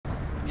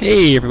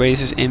Hey everybody,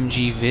 this is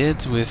MG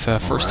Vids with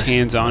First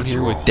Hands On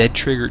here with Dead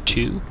Trigger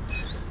 2.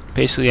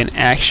 Basically an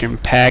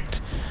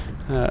action-packed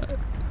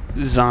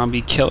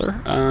zombie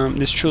killer.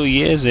 This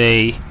truly is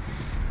a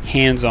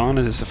hands-on,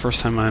 as it's the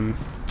first time I'm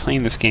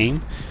playing this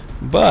game.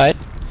 But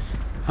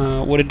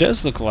what it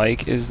does look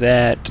like is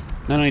that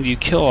not only do you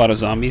kill a lot of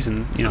zombies,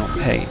 and you know,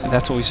 hey,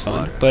 that's always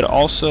fun, but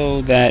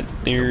also that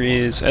there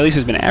is, at least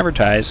it's been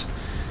advertised,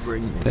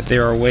 that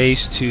there are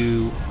ways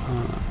to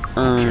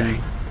earn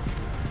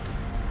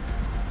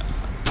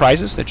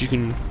prizes that you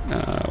can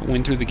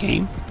win through the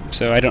game.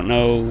 So I don't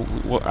know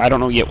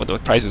yet what the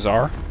prizes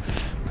are,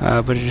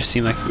 but it just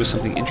seemed like it was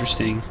something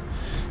interesting.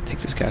 Take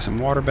this guy some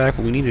water back.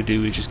 What we need to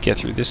do is just get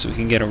through this so we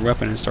can get a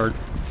weapon and start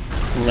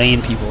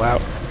laying people out.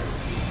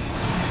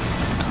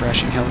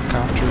 Crashing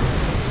helicopter.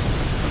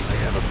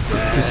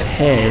 His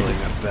head.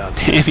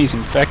 Damn, he's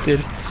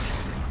infected.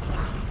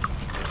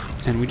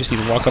 And we just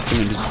need to walk up to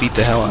him and just beat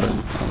the hell out of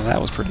him. Oh,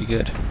 that was pretty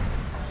good.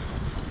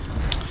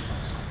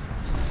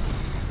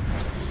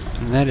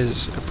 And that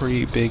is a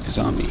pretty big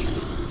zombie.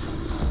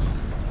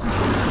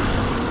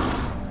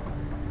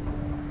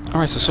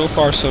 Alright, so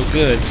far so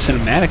good. The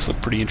cinematics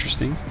look pretty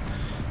interesting.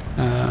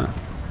 But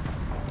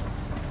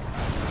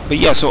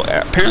yeah, so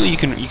apparently you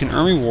can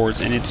earn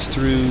rewards, and it's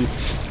through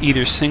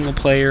either single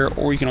player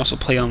or you can also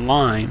play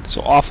online.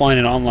 So offline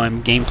and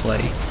online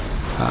gameplay,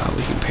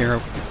 we can pair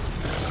up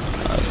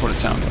what it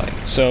sounds like.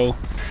 So,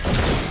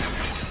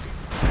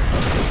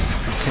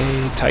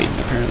 okay, Titan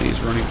apparently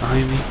is running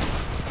behind me.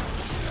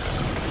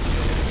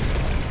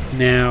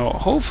 Now,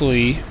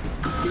 hopefully,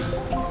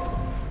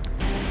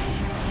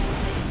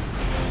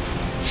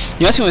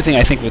 that's the only thing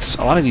I think with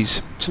a lot of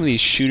these, some of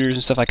these shooters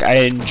and stuff. Like,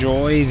 I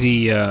enjoy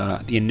the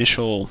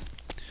initial,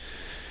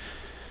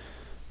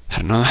 I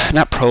don't know,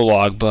 not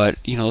prologue, but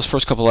you know, those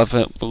first couple of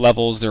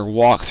levels, their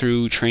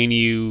walkthrough, train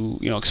you,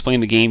 you know, explain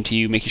the game to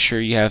you, making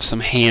sure you have some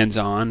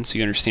hands-on, so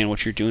you understand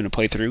what you're doing to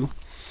play through.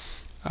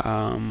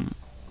 But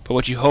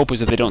what you hope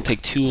is that they don't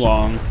take too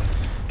long,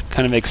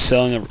 kind of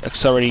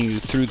accelerating you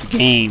through the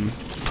game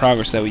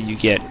progress. That way you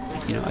get,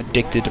 you know,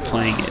 addicted to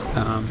playing it.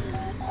 Oh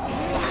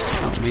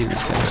man,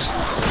 this guy's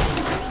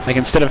like,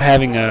 instead of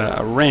having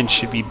a wrench,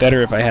 it'd be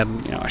better if I had,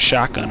 you know, a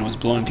shotgun and was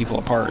blowing people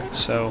apart.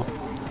 So,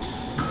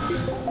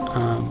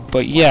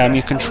 but yeah, I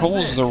mean,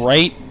 controls, the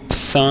right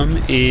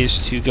thumb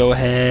is to go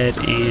ahead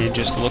and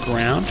just look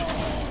around.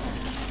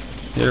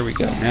 There we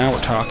go. Now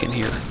we're talking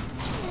here.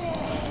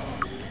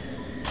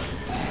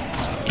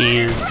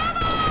 And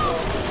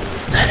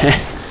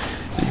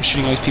I'm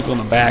shooting all these people in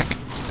the back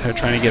that are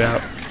trying to get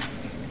out.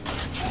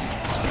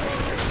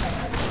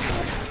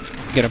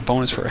 Get a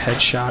bonus for a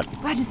headshot.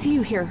 Glad to see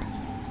you here.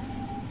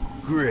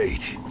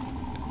 Great.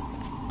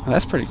 Well,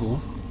 that's pretty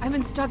cool. I've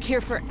been stuck here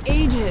for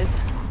ages.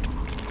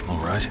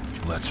 Alright,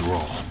 let's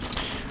roll.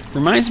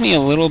 Reminds me a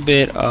little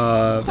bit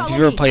of, if you've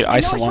ever played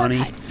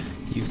Isolani,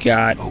 you've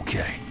got...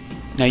 Okay.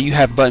 Now you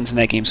have buttons in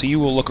that game, so you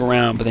will look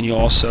around, but then you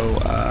also,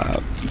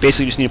 you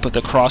basically just need to put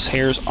the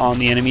crosshairs on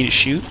the enemy to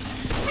shoot,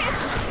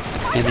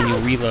 and then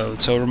you'll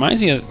reload. So it reminds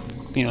me of,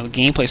 you know, the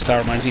gameplay style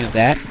reminds me of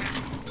that.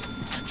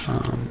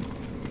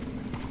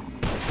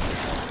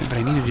 But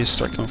I need to just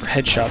start going for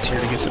headshots here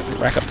to get some,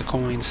 rack up the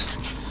coins.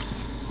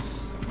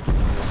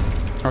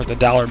 Or the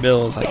dollar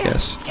bills, I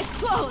guess. It's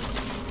closed.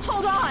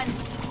 Hold on.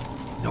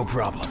 No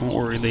problem. Don't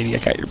worry, lady, I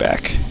got your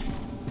back.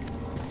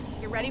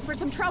 You're ready for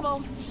some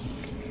trouble.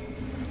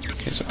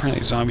 Okay, so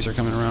apparently zombies are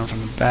coming around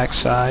from the back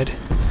side.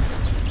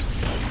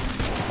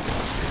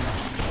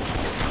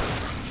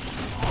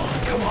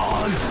 Come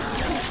on.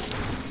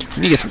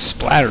 We need to get some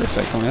splatter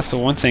effect going. That's the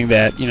one thing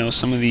that, you know,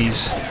 some of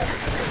these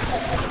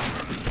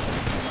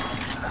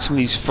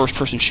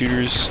first-person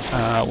shooters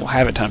will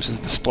have at times, is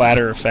the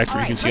splatter effect,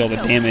 where you can see all the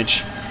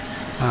damage.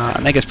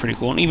 And that gets pretty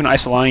cool. And even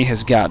Isolani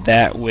has got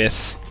that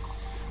with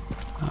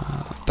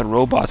the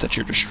robots that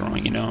you're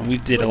destroying, you know. And we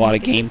did a lot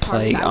of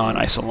gameplay on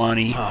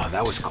Isolani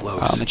That was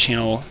close. on the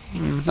channel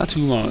not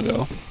too long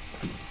ago.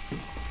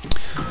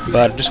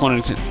 But I just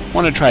wanted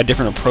to try a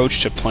different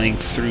approach to playing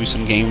through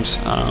some games.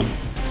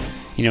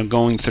 You know,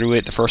 going through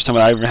it the first time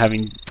without ever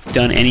having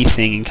done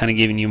anything and kind of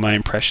giving you my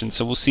impressions.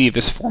 So we'll see if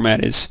this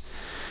format is,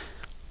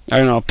 I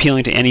don't know,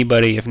 appealing to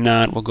anybody. If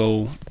not, we'll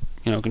go,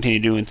 you know, continue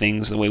doing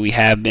things the way we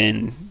have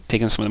been,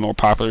 taking some of the more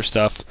popular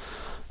stuff.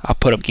 I'll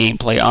put up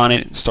gameplay on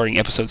it, starting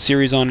episode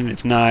series on it.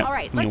 If not,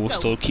 right, you know, we'll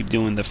still keep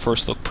doing the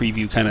first look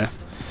preview kind of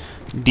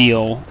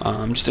deal,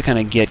 just to kind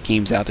of get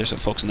games out there so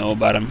folks know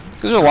about them.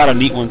 Because there's a lot of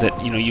neat ones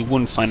that, you know, you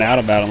wouldn't find out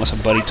about unless a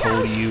buddy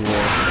told you, or,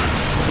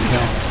 you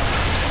know,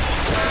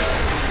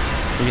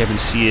 or you happen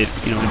to see it,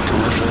 you know, in a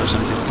commercial or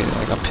something. Okay,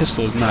 like a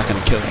pistol is not going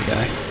to kill that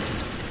guy.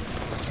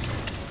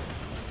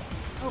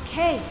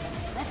 Okay,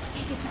 let's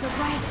take it to the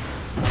right.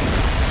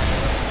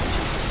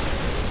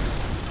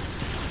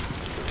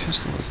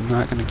 Pistol is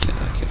not going to kill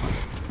him.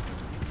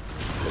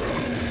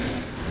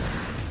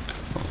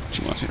 Oh,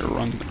 she wants me to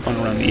run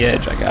around the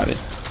edge. I got it.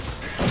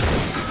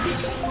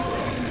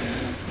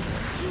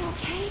 You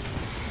okay?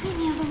 Meet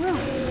me on the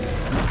roof.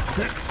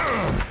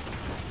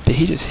 Did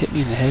he just hit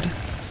me in the head?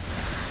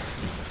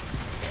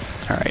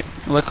 Alright,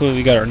 luckily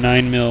we got our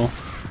 9mm.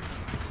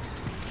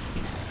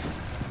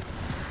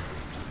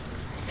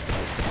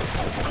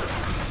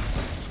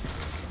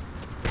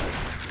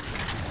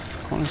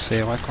 I want to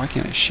say, why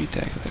can't I shoot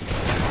that?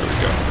 There we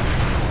go.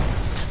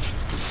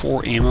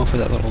 4 ammo for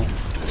that little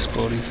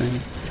exploding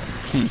thing.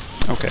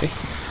 Okay.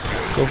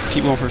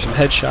 Keep going for some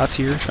headshots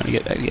here, trying to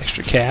get the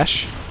extra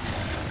cash.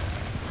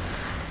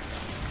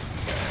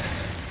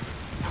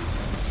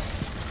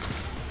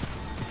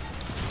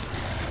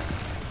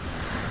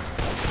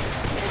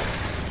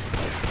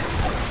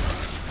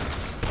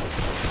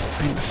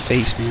 Right in the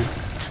face, man.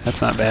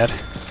 That's not bad.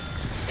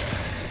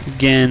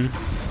 Again,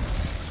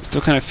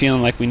 still kind of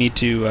feeling like we need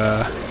to,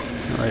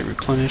 alright,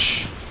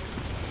 replenish.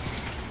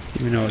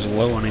 Even though I was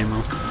low on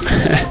ammo.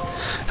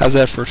 How's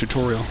that for a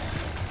tutorial?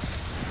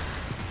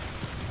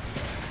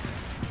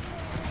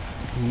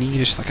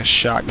 Needish, like a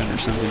shotgun or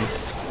something.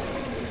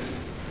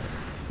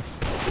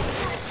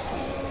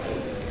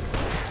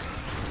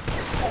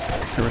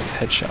 There was a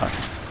headshot.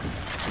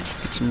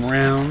 Get some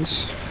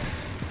rounds.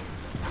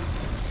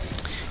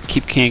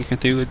 Keep canking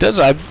through. It does.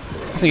 I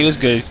think it is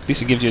good. At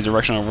least it gives you a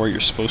direction on where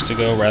you're supposed to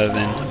go, rather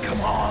than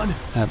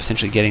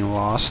potentially getting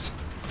lost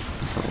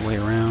for a way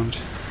around.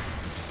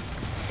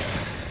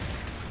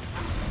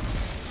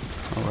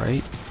 All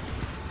right.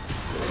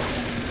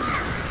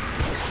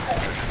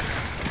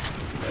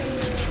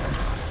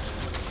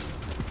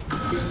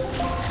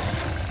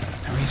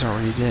 Oh, he's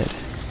already dead.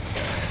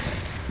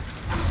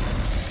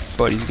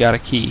 But he's got a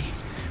key.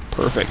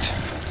 Perfect.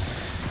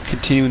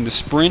 Continuing the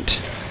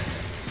sprint.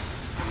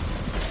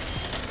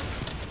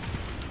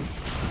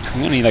 I'm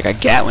gonna need like a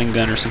Gatling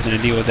gun or something to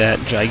deal with that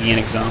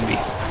gigantic zombie.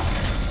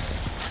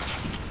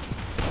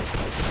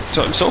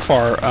 So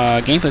far,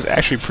 gameplay is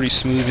actually pretty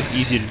smooth and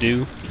easy to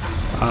do.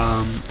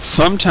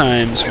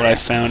 Sometimes what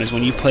I've found is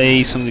when you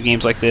play some of the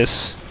games like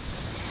this,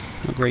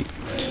 oh great,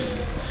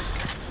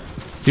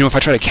 you know, if I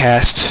try to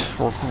cast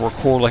or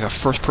record like a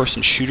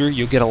first-person shooter,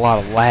 you'll get a lot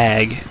of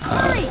lag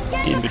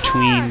in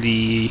between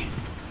the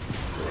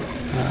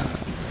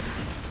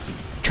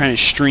trying to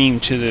stream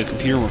to the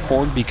computer and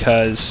record,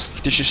 because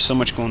there's just so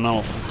much going on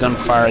with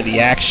gunfire, the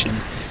action,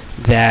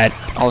 that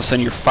all of a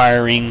sudden you're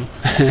firing.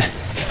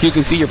 You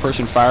can see your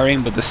person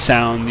firing, but the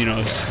sound, you know,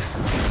 is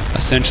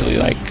essentially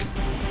like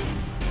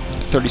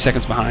 30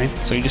 seconds behind.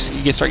 So you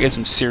start getting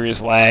some serious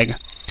lag.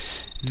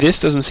 This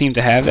doesn't seem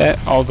to have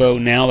that, although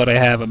now that I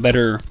have a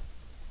better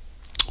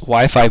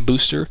Wi-Fi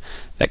booster,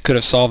 that could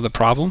have solved the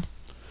problem.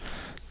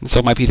 And so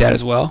it might be that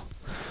as well.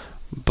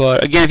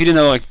 But again, if you didn't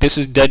know, like, this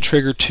is Dead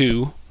Trigger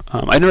 2.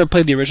 I never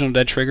played the original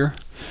Dead Trigger.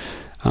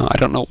 I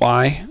don't know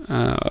why.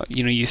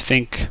 You know, you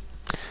think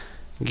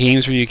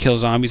games where you kill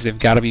zombies, they've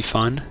got to be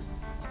fun.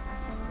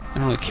 I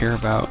don't really care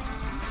about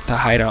the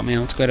hideout,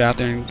 man. Let's go out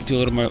there and do a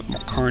little more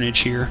carnage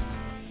here.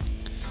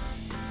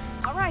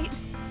 All right.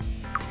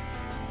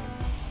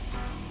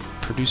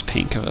 Produce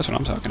painkiller, that's what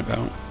I'm talking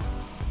about.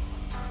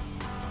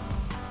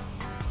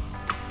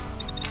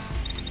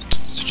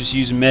 So just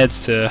use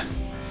meds to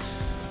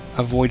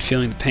avoid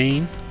feeling the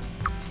pain.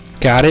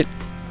 Got it.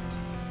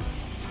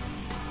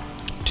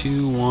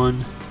 2,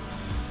 1,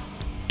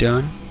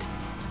 done.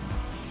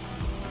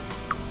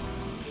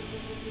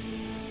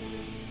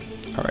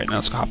 Alright, now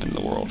let's go hop into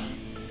the world.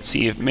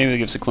 See if maybe it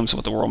gives us a glimpse of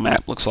what the world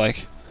map looks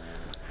like.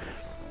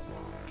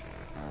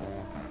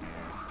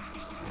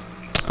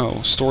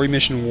 Oh, story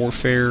mission,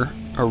 warfare,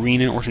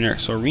 arena, or generic.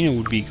 So arena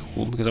would be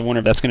cool, because I wonder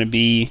if that's going to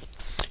be,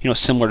 you know,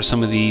 similar to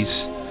some of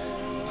these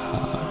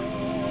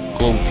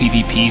global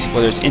PvPs,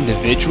 whether it's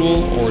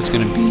individual or it's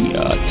going to be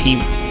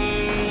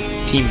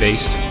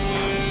team-based.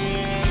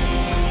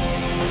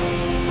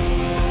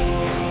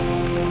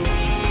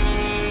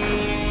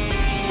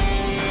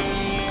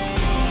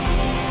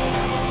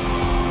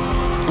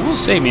 I will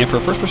say, man, for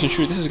a first-person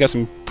shooter, this has got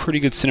some pretty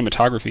good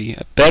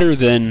cinematography, better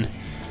than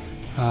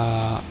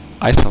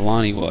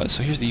Isolani was.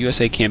 So here's the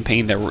USA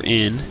campaign that we're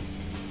in.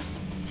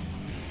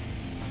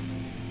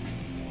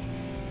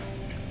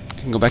 I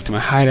can go back to my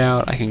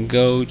hideout. I can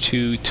go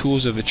to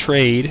Tools of the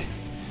Trade.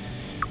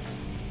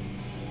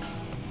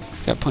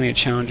 I've got plenty of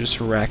challenges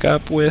to rack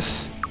up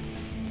with.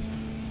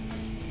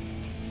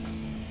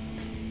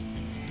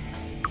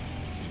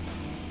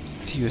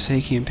 The USA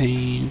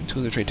campaign, Tools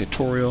of the Trade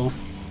tutorial.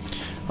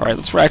 All right,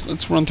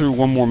 let's run through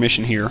one more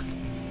mission here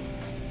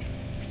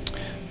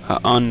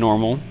on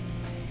normal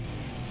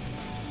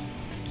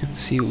and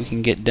see what we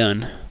can get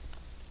done.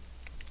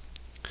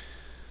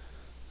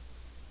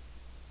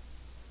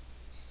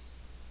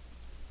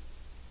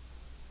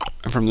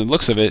 And from the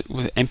looks of it,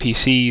 with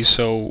NPCs,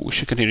 so we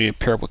should continue to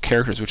pair up with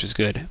characters, which is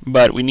good.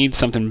 But we need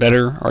something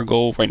better. Our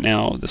goal right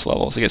now at this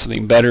level is to get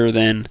something better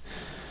than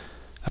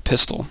a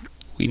pistol.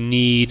 We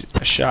need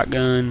a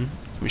shotgun,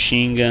 a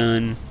machine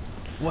gun,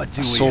 What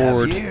do a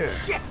sword. we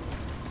have here?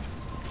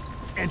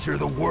 Enter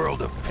the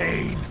world of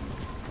pain.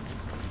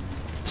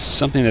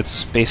 Something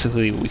that's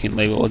basically what we can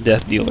label a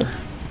death dealer.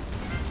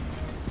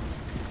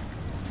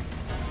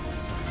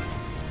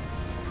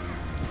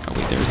 Oh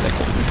wait, there's that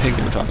golden pig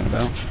that we're talking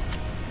about.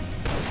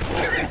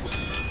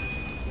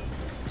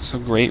 So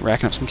great,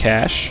 racking up some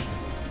cash.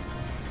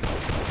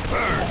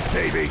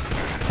 baby.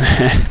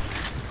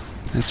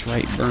 That's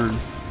right, burn.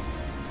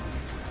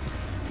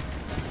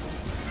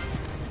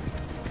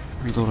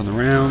 Reload on the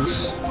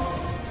rounds. I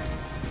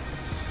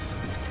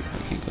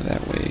can't go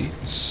that way,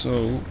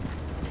 so...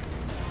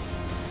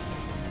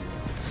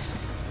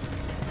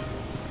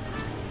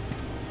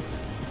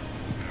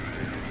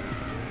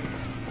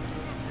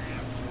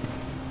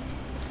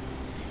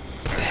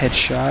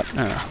 Headshot.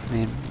 Oh,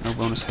 man, no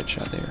bonus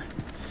headshot there.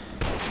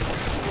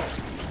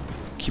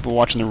 Keep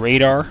watching the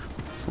radar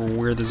for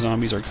where the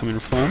zombies are coming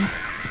from.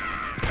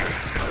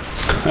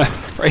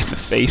 Right in the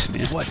face,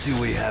 man. What do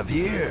we have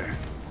here?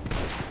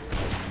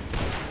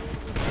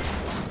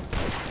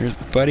 There's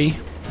my buddy,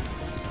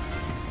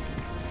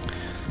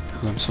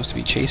 who I'm supposed to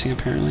be chasing,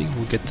 apparently.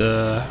 We'll get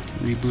the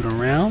reboot on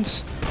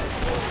rounds.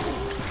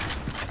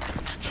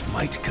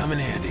 Might come in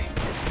handy.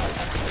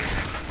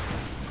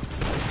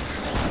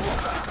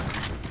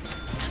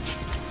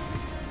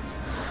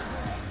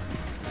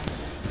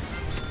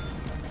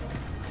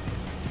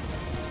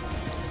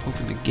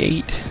 Open the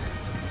gate.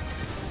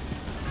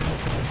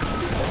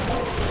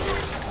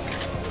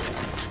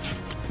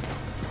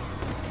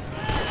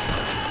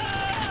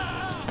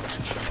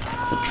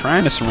 They're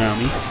trying to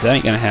surround me. That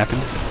ain't gonna happen.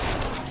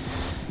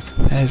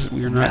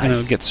 We're not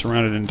gonna get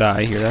surrounded and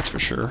die here, that's for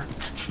sure.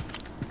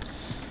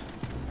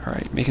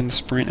 Alright, making the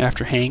sprint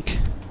after Hank.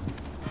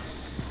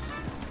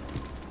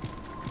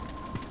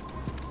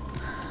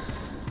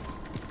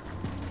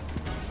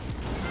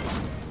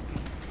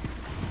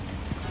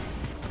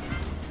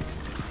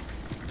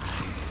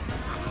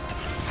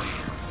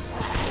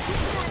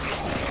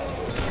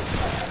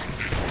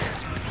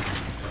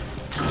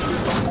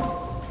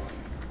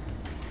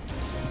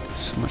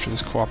 So much for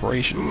this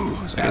cooperation.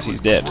 So I guess he's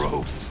dead.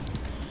 Gross.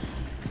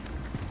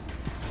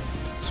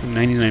 So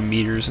 99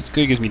 meters. It's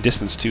good. It gives me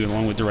distance too,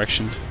 along with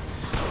direction.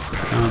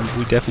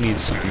 We definitely need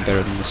something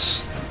better than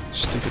this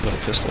stupid little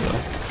pistol,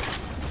 though.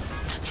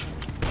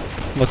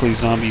 Luckily,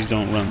 zombies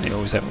don't run. They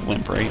always have a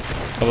limp, right?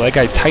 Although that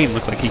guy Titan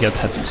looked like he got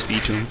that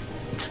speed to him.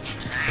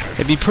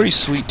 It'd be pretty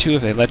sweet too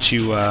if they let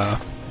you, you know,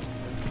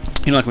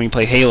 like when you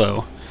play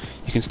Halo,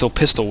 you can still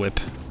pistol whip.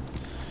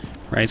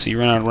 Right, so you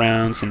run out of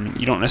rounds, and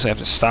you don't necessarily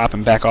have to stop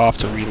and back off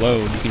to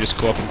reload. You can just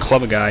go up and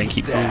club a guy and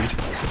keep going.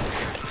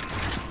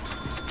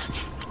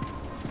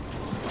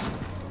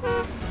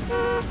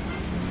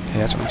 Hey,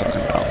 that's what I'm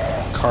talking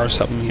about. Cars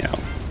helping me out.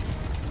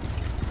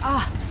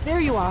 Ah, there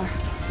you are.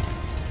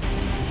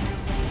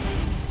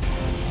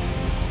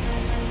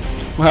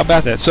 Well, how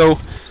about that? So,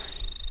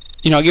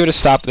 you know, I'll give it a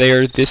stop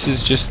there. This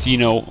is just, you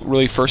know,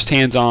 really first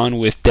hands-on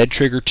with Dead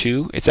Trigger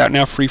 2. It's out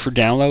now free for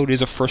download. It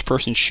is a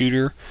first-person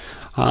shooter.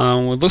 It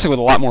looks like with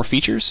a lot more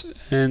features,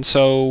 and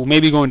so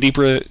maybe going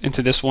deeper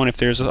into this one if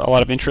there's a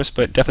lot of interest,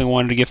 but definitely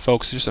wanted to give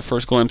folks just a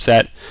first glimpse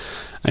at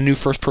a new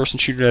first-person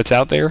shooter that's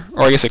out there,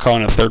 or I guess I call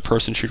it a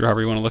third-person shooter,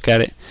 however you want to look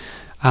at it.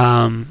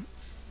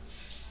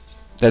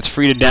 That's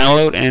free to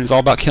download, and it's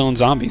all about killing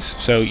zombies,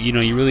 so you know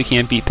you really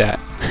can't beat that.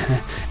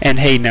 And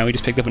hey, now we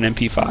just picked up an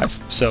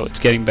MP5, so it's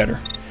getting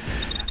better.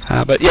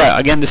 But yeah,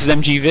 again, this is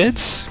MG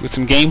Vids with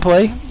some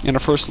gameplay and a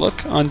first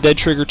look on Dead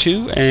Trigger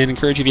 2, and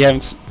encourage you, if you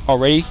haven't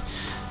already,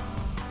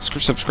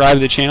 subscribe to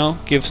the channel,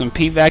 give some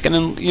feedback, and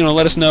then, you know,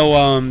 let us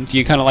know, do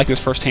you kind of like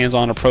this first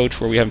hands-on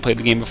approach where we haven't played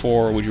the game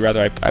before, or would you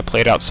rather I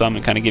play it out some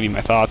and kind of give you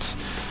my thoughts?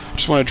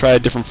 Just want to try a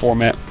different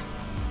format.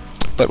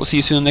 But we'll see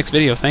you soon in the next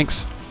video.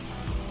 Thanks.